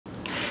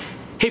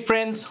Hey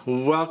friends,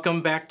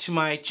 welcome back to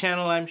my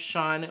channel. I'm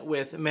Shawn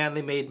with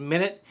Manly Made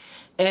Minute.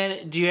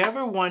 And do you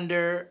ever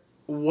wonder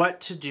what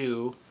to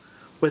do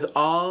with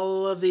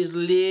all of these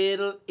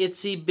little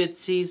itsy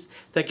bitsies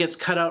that gets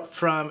cut out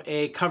from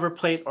a cover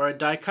plate or a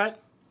die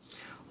cut?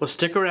 Well,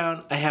 stick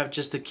around. I have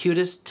just the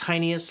cutest,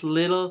 tiniest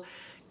little,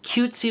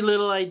 cutesy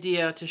little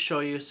idea to show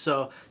you.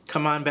 So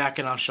come on back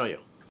and I'll show you.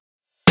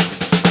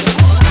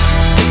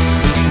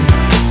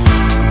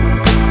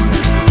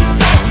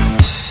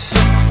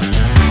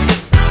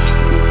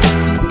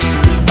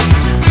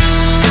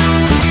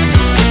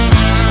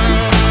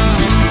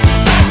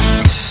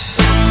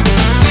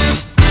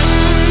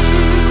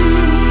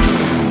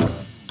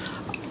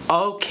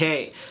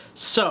 Okay,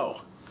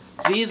 so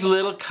these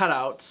little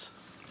cutouts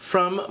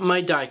from my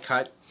die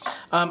cut,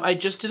 I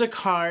just did a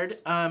card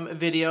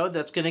video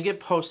that's going to get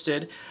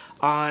posted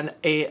on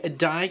a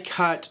die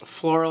cut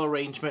floral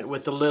arrangement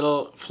with the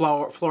little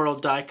floral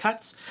die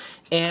cuts.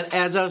 And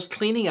as I was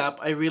cleaning up,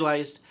 I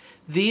realized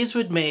these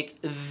would make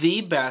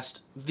the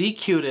best, the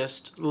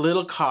cutest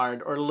little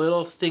card or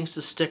little things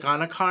to stick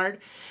on a card.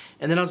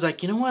 And then I was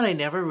like, you know what I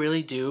never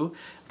really do?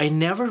 I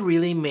never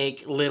really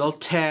make little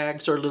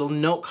tags or little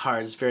note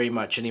cards very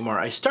much anymore.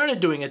 I started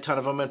doing a ton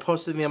of them and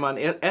posting them on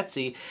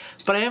Etsy,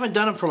 but I haven't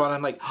done them for a while.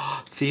 I'm like,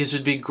 oh, these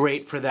would be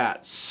great for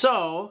that.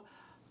 So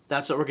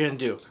that's what we're gonna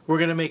do. We're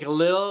gonna make a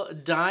little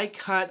die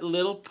cut,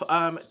 little,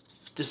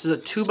 this is a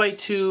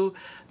 2x2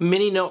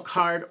 mini note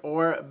card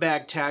or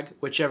bag tag,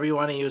 whichever you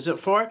wanna use it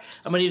for.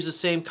 I'm gonna use the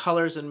same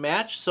colors and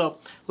match, so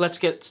let's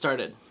get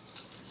started.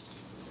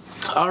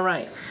 All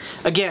right,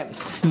 again,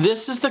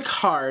 this is the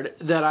card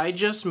that I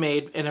just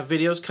made and a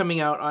video is coming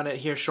out on it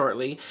here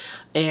shortly.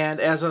 And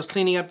as I was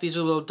cleaning up, these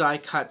are little die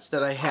cuts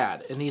that I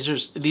had. And these are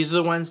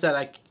the ones that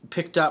I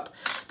picked up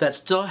that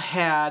still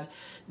had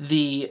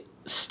the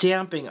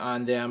stamping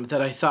on them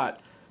that I thought,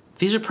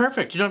 these are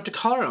perfect, you don't have to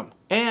color them.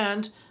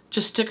 And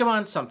just stick them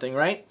on something,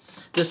 right?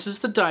 This is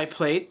the die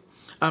plate,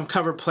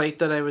 cover plate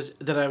that I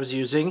was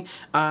using.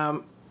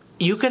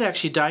 You could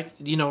actually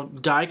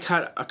die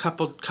cut a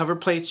couple cover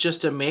plates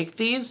just to make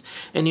these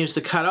and use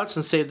the cutouts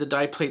and save the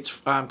die plates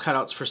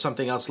cutouts for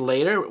something else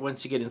later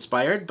once you get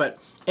inspired. But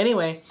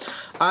anyway,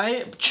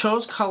 I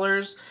chose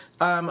colors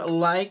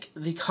like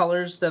the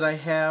colors that I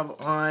have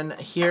on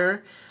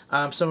here.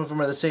 Some of them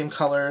are the same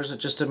colors,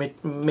 just a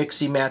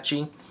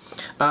mixy-matchy.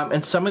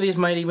 And some of these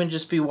might even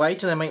just be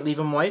white and I might leave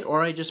them white,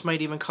 or I just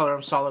might even color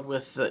them solid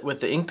with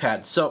the ink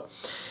pad. So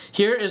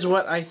here is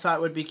what I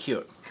thought would be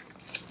cute.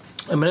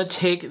 I'm gonna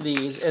take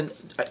these, and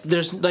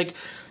there's like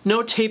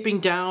no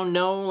taping down,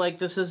 no, like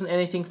this isn't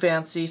anything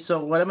fancy.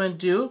 So what I'm gonna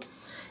do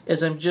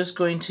is I'm just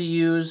going to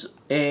use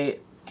a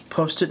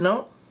post-it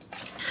note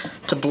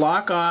to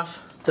block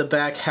off the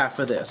back half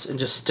of this and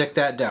just stick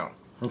that down.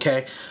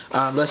 Okay,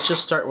 let's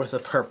just start with a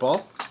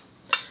purple.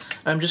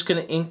 I'm just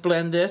gonna ink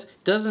blend this.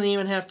 Doesn't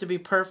even have to be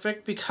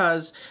perfect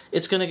because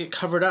it's gonna get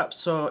covered up.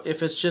 So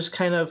if it's just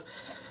kind of,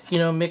 you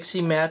know,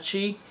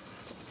 mixy-matchy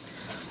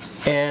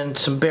and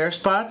some bare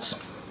spots,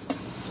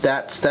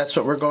 that's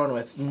what we're going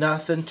with.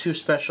 Nothing too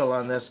special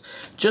on this.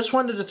 Just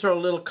wanted to throw a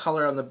little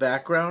color on the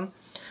background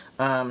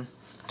to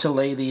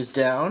lay these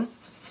down.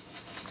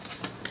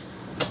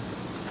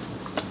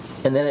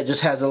 And then it just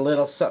has a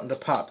little something to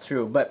pop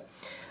through. But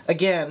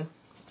again,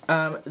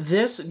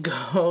 this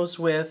goes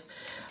with,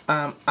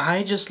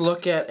 I just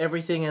look at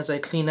everything as I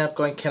clean up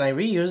going, can I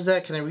reuse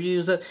that? Can I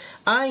reuse it?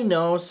 I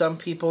know some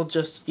people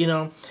just, you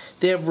know,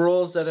 they have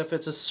rules that if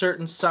it's a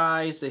certain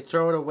size, they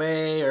throw it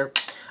away, or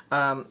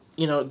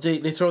you know,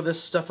 they throw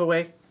this stuff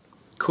away.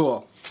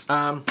 Cool.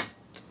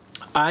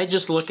 I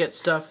just look at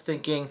stuff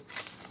thinking,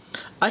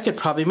 I could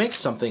probably make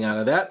something out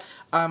of that.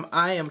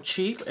 I am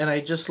cheap and I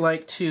just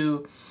like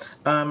to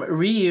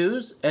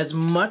reuse as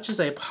much as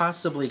I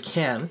possibly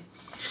can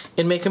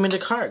and make them into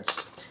cards.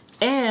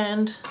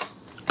 And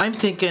I'm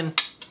thinking,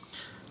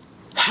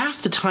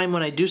 half the time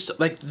when I do stuff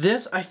like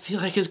this, I feel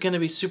like is going to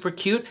be super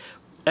cute,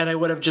 and I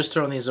would have just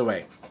thrown these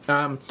away.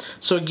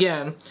 So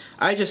again,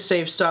 I just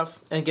save stuff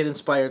and get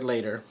inspired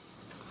later.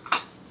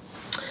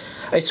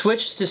 I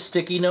switched to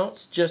sticky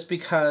notes just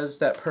because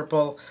that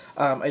purple,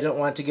 I don't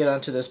want to get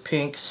onto this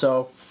pink,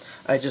 so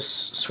I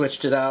just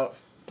switched it out.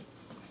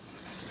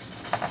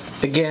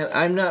 Again,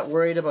 I'm not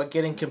worried about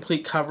getting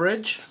complete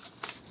coverage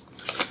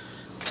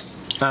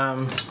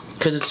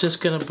because it's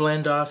just going to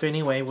blend off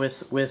anyway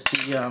with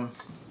the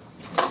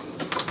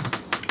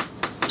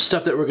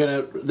stuff that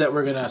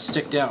we're gonna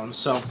stick down.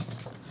 So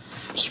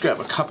just grab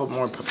a couple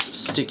more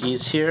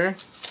stickies here.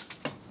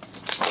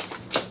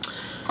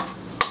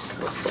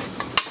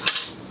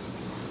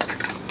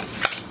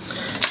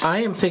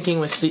 I am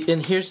thinking with the,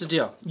 and here's the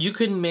deal. You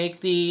can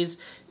make these,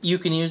 you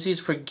can use these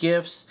for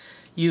gifts,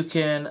 you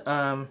can,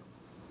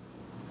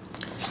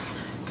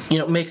 you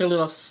know, make a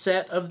little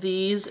set of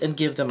these and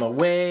give them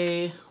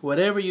away,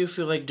 whatever you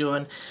feel like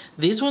doing.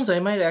 These ones I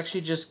might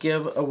actually just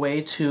give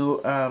away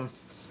to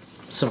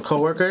some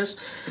coworkers.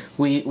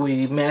 We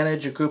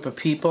manage a group of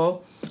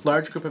people,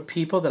 large group of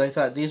people, that I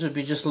thought these would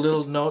be just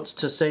little notes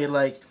to say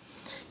like,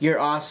 you're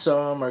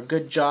awesome or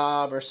good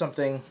job or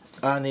something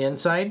on the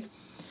inside.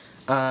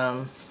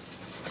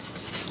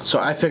 So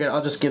I figured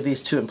I'll just give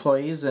these to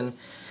employees and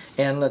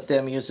let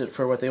them use it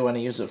for what they want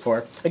to use it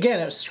for. Again,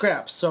 it was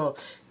scraps. So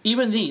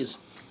even these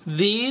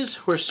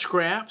were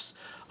scraps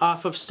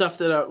off of stuff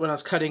that when I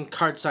was cutting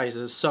card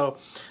sizes. So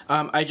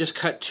I just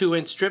cut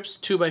 2-inch strips,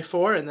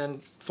 2x4, and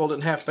then fold it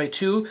in half by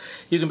 2.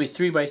 You can be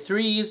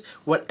 3x3s,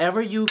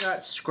 whatever you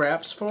got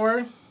scraps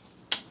for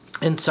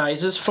and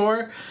sizes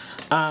for.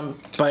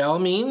 By all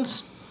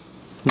means,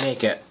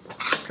 make it,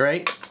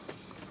 right?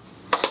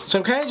 So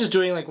I'm kind of just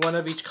doing like one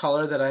of each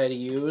color that I had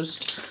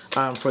used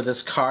for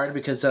this card,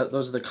 because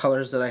those are the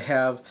colors that I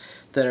have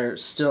that are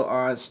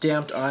still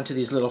stamped onto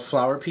these little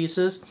flower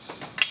pieces.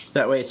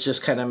 That way it's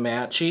just kind of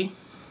matchy.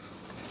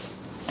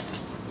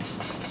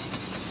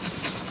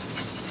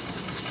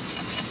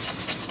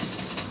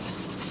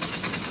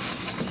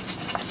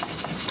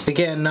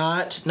 Again,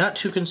 not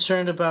too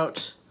concerned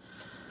about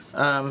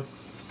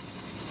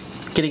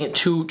getting it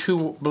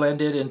too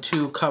blended and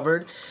too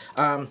covered.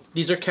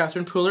 These are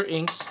Catherine Pooler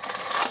inks.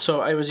 So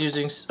I was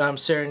using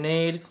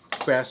Serenade,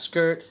 Grass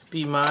Skirt,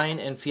 Be Mine,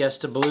 and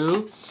Fiesta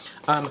Blue.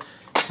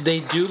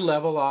 They do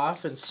level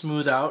off and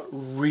smooth out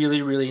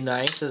really, really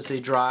nice as they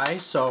dry.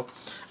 So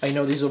I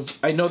know these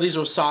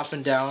will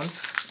soften down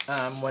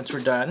once we're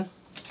done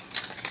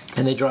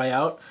and they dry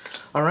out.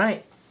 All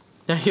right.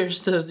 Now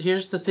here's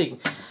the thing.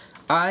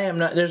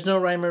 There's no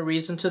rhyme or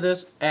reason to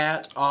this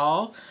at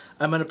all.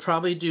 I'm gonna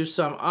probably do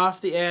some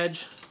off the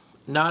edge,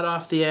 not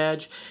off the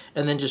edge,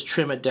 and then just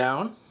trim it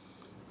down.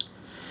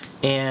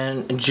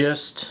 And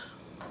just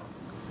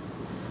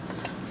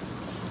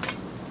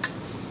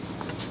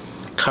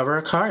cover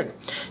a card.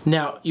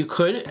 Now you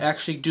could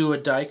actually do a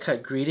die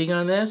cut greeting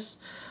on this.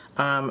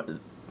 Oh,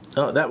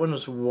 that one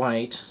was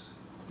white.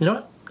 You know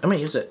what? I'm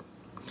gonna use it.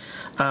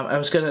 I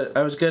was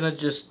gonna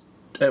just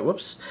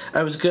whoops.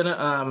 I was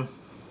gonna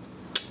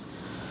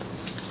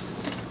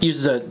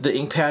use the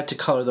ink pad to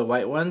color the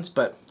white ones,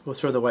 but we'll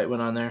throw the white one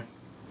on there.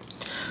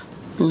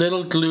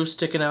 Little glue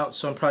sticking out,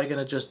 so I'm probably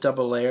going to just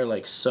double layer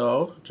like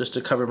so, just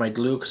to cover my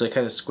glue, because I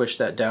kind of squished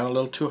that down a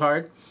little too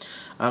hard.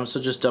 So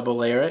just double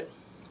layer it.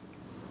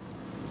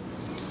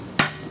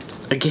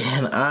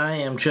 Again, I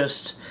am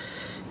just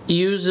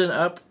using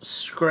up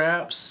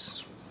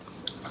scraps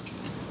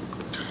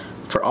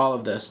for all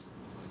of this.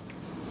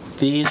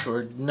 These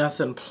were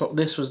nothing,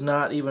 this was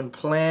not even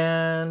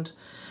planned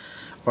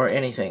or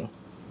anything.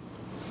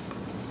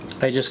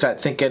 I just got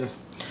thinking,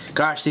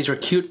 gosh, these were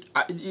cute.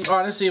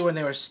 Honestly, when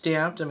they were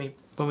stamped, I mean,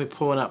 when we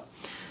pull one up,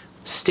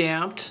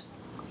 stamped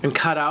and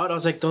cut out, I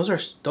was like, those are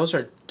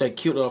like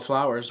cute little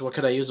flowers. What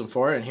could I use them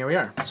for? And here we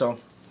are. So,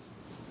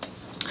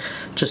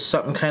 just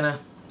something kind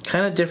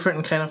of different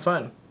and kind of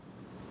fun.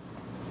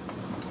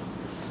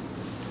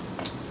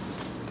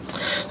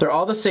 They're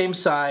all the same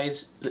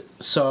size,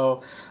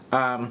 so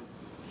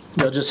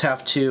you'll just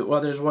have to. Well,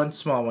 there's one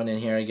small one in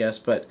here, I guess,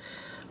 but.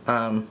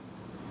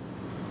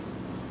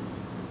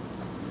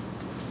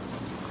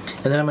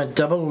 And then I'm going to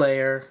double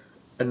layer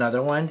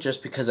another one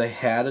just because I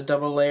had a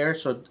double layer,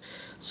 so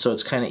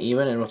it's kind of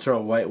even, and we'll throw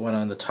a white one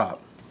on the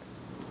top.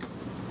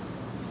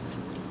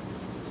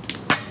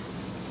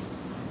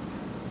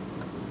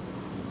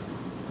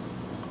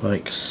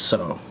 Like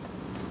so.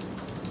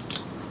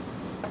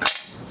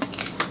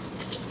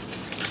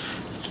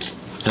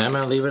 And I'm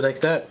going to leave it like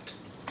that.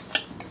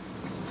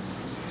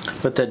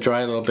 Let that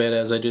dry a little bit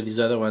as I do these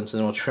other ones, and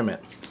then we'll trim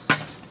it.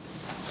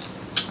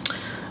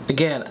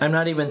 Again, I'm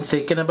not even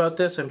thinking about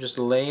this, I'm just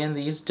laying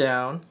these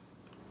down.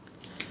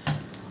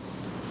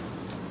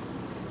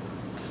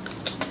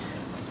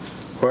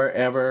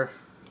 Wherever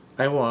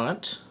I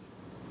want.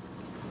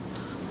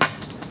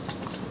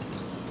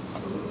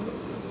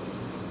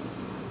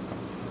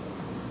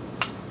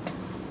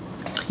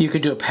 You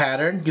could do a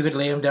pattern, you could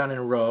lay them down in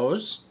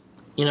rows,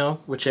 you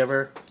know,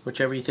 whichever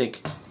you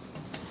think.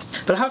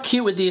 But how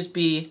cute would these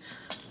be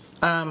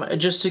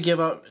just to give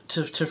out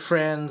to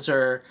friends,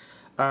 or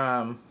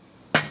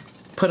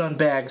put on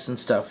bags and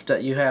stuff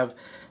that you have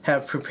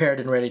prepared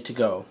and ready to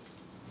go.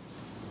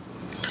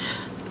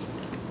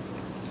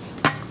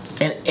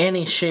 And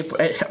any shape,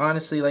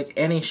 honestly, like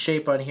any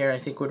shape on here I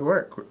think would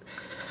work.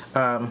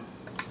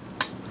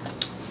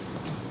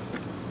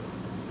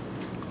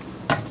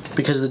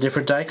 Because of the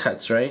different die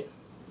cuts, right?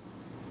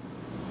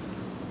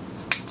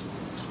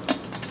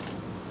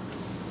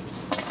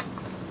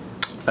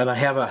 And I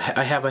have a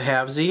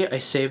halvesy. I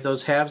saved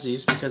those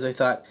halvesies because I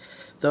thought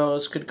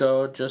those could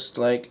go just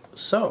like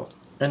so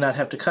and not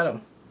have to cut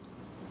them.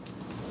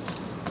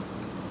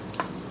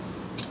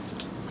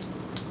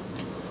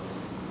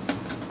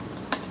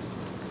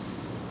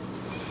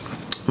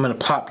 I'm going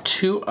to pop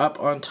two up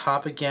on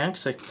top again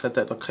because I thought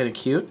that looked kind of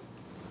cute.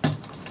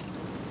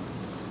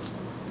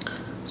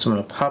 So I'm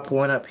going to pop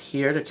one up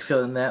here to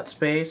fill in that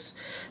space,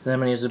 and then I'm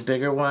going to use a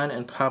bigger one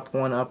and pop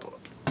one up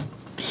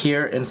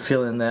here and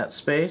fill in that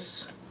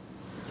space.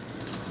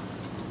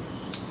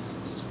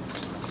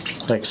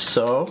 Like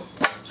so.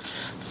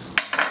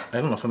 I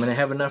don't know if I'm going to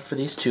have enough for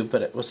these two,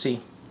 but we'll see.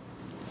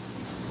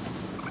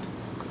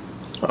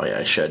 Oh yeah,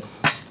 I should.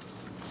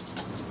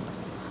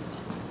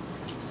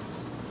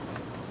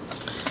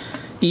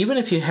 even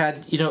if you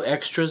had, you know,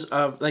 extras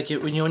of, like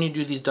when you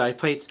do these die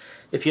plates,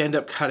 if you end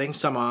up cutting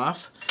some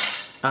off,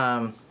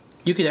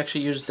 you could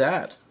actually use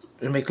that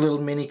and make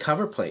little mini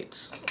cover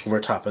plates over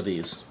top of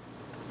these.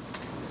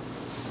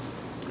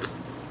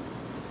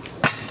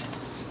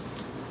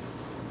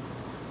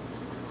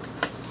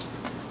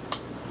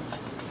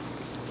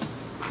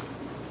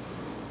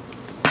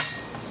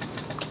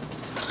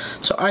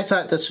 So I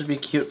thought this would be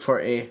cute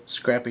for a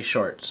scrappy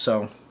short.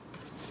 So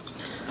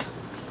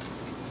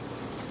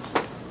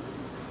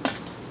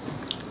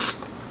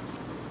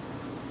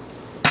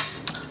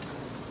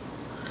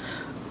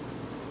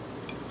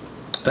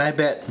and I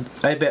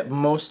bet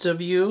most of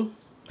you,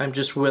 I'm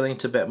just willing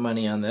to bet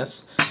money on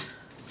this,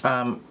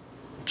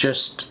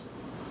 just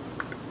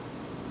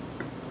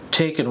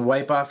take and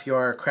wipe off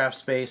your craft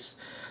space,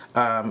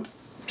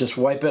 just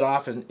wipe it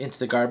off and into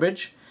the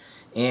garbage,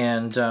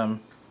 and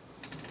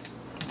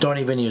don't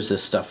even use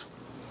this stuff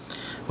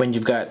when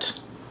you've got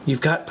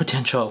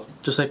potential,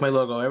 just like my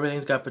logo.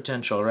 Everything's got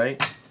potential,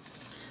 right?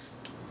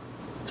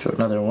 Throw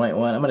another white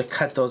one. I'm going to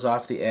cut those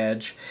off the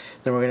edge.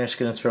 Then we're just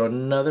going to throw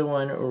another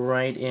one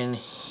right in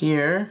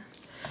here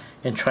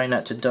and try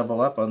not to double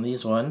up on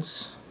these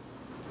ones.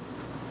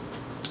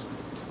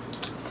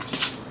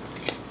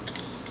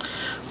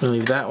 We'll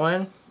leave that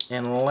one.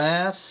 And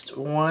last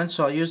one,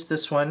 so I'll use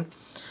this one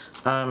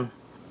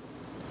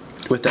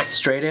with that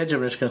straight edge.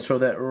 I'm just going to throw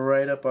that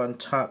right up on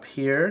top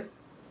here.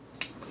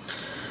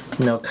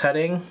 No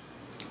cutting.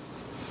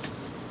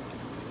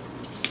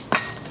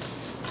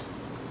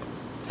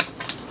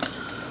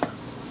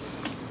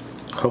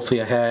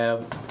 Hopefully I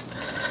have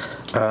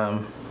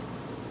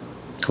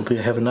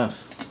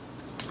enough.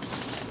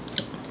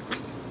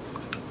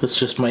 This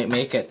just might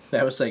make it.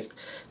 That was like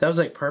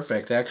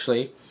perfect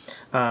actually,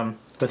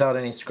 without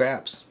any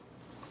scraps.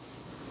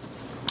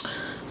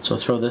 So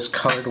I'll throw this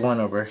colored one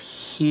over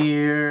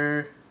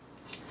here.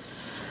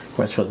 I'm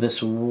going to throw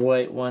this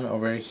white one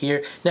over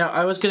here. Now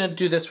I was going to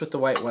do this with the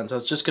white ones. I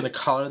was just going to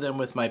color them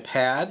with my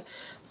pad,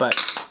 but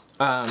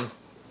I'm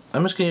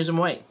just going to use them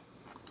white.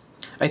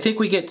 I think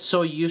we get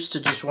so used to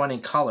just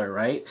wanting color,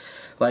 right?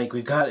 Like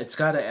we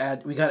gotta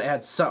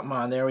add something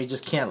on there. We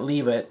just can't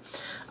leave it.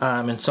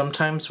 And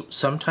sometimes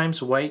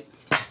white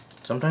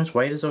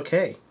is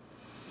okay.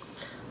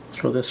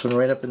 Throw this one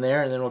right up in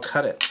there, and then we'll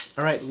cut it.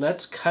 All right,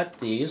 let's cut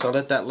these. I'll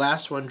let that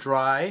last one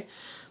dry.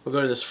 We'll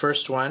go to this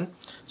first one.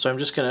 So I'm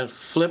just gonna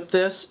flip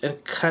this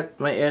and cut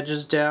my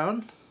edges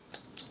down,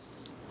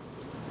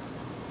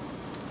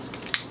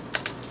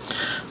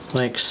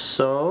 like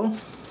so.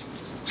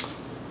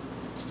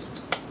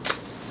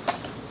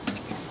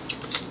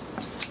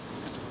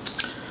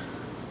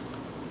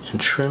 And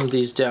trim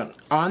these down.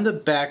 On the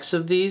backs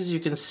of these, you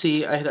can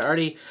see I had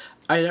already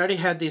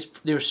had these.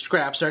 They were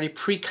scraps. I already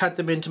pre-cut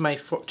them into my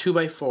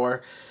 2x4.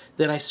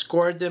 Then I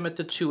scored them at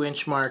the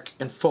 2-inch mark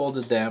and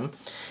folded them.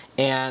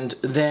 And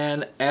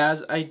then,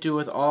 as I do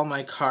with all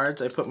my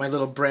cards, I put my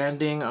little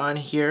branding on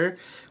here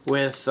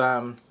with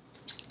my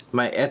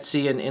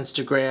Etsy and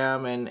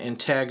Instagram and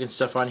tag and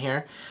stuff on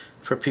here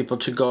for people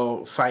to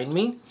go find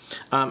me.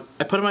 I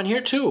put them on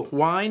here too.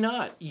 Why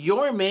not?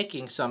 You're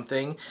making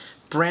something.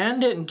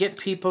 Brand it and get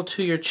people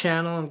to your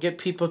channel and get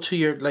people to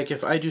your, like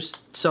if I do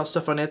sell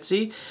stuff on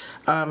Etsy,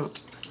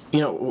 you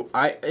know,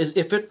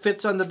 if it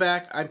fits on the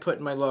back, I'm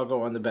putting my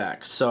logo on the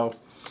back. So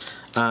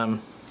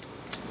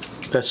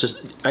that's just,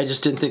 I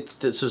just didn't think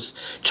this was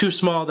too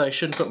small that I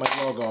shouldn't put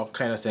my logo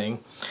kind of thing.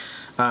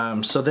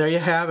 So there you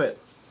have it.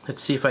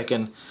 Let's see if I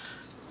can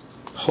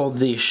hold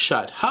these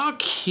shut. How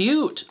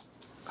cute!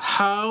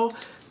 How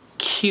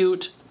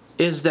cute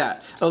is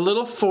that? A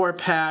little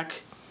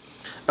 4-pack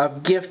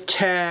of gift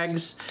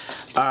tags,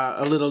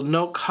 a little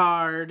note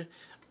card,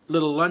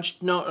 little lunch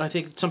note. I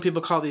think some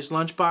people call these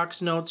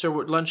lunchbox notes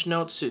or lunch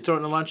notes. You throw it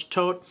in a lunch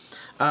tote.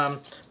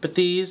 But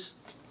these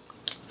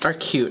are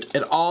cute.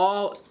 And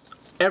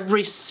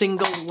every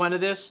single one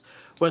of this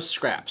was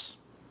scraps.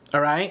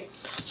 All right?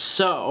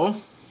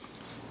 So,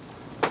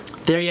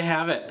 there you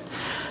have it.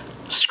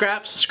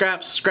 Scraps,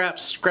 scraps,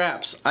 scraps,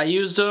 scraps. I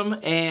used them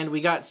and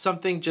we got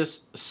something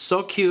just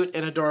so cute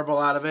and adorable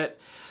out of it.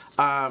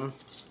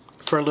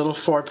 For a little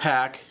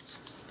 4-pack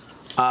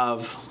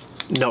of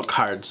note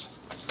cards.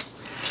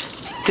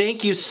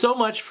 Thank you so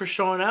much for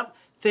showing up.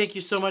 Thank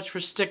you so much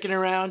for sticking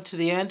around to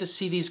the end to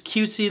see these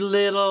cutesy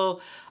little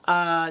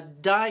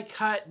die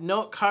cut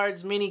note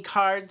cards, mini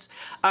cards.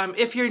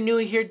 If you're new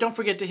here, don't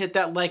forget to hit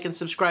that like and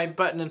subscribe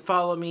button and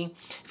follow me.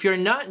 If you're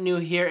not new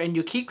here and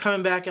you keep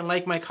coming back and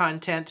like my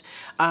content,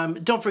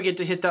 don't forget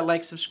to hit that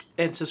like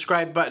and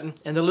subscribe button,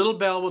 and the little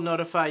bell will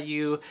notify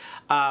you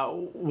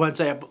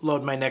once I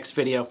upload my next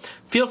video.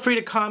 Feel free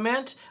to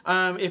comment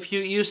if you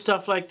use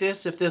stuff like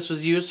this, if this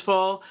was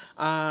useful.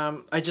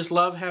 I just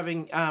love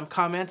having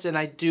comments, and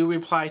I do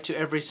reply to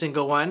every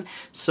single one,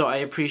 so I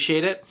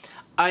appreciate it.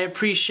 I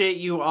appreciate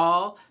you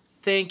all.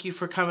 Thank you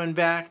for coming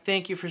back.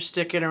 Thank you for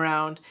sticking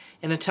around.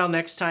 And until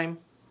next time,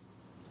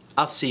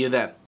 I'll see you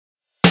then.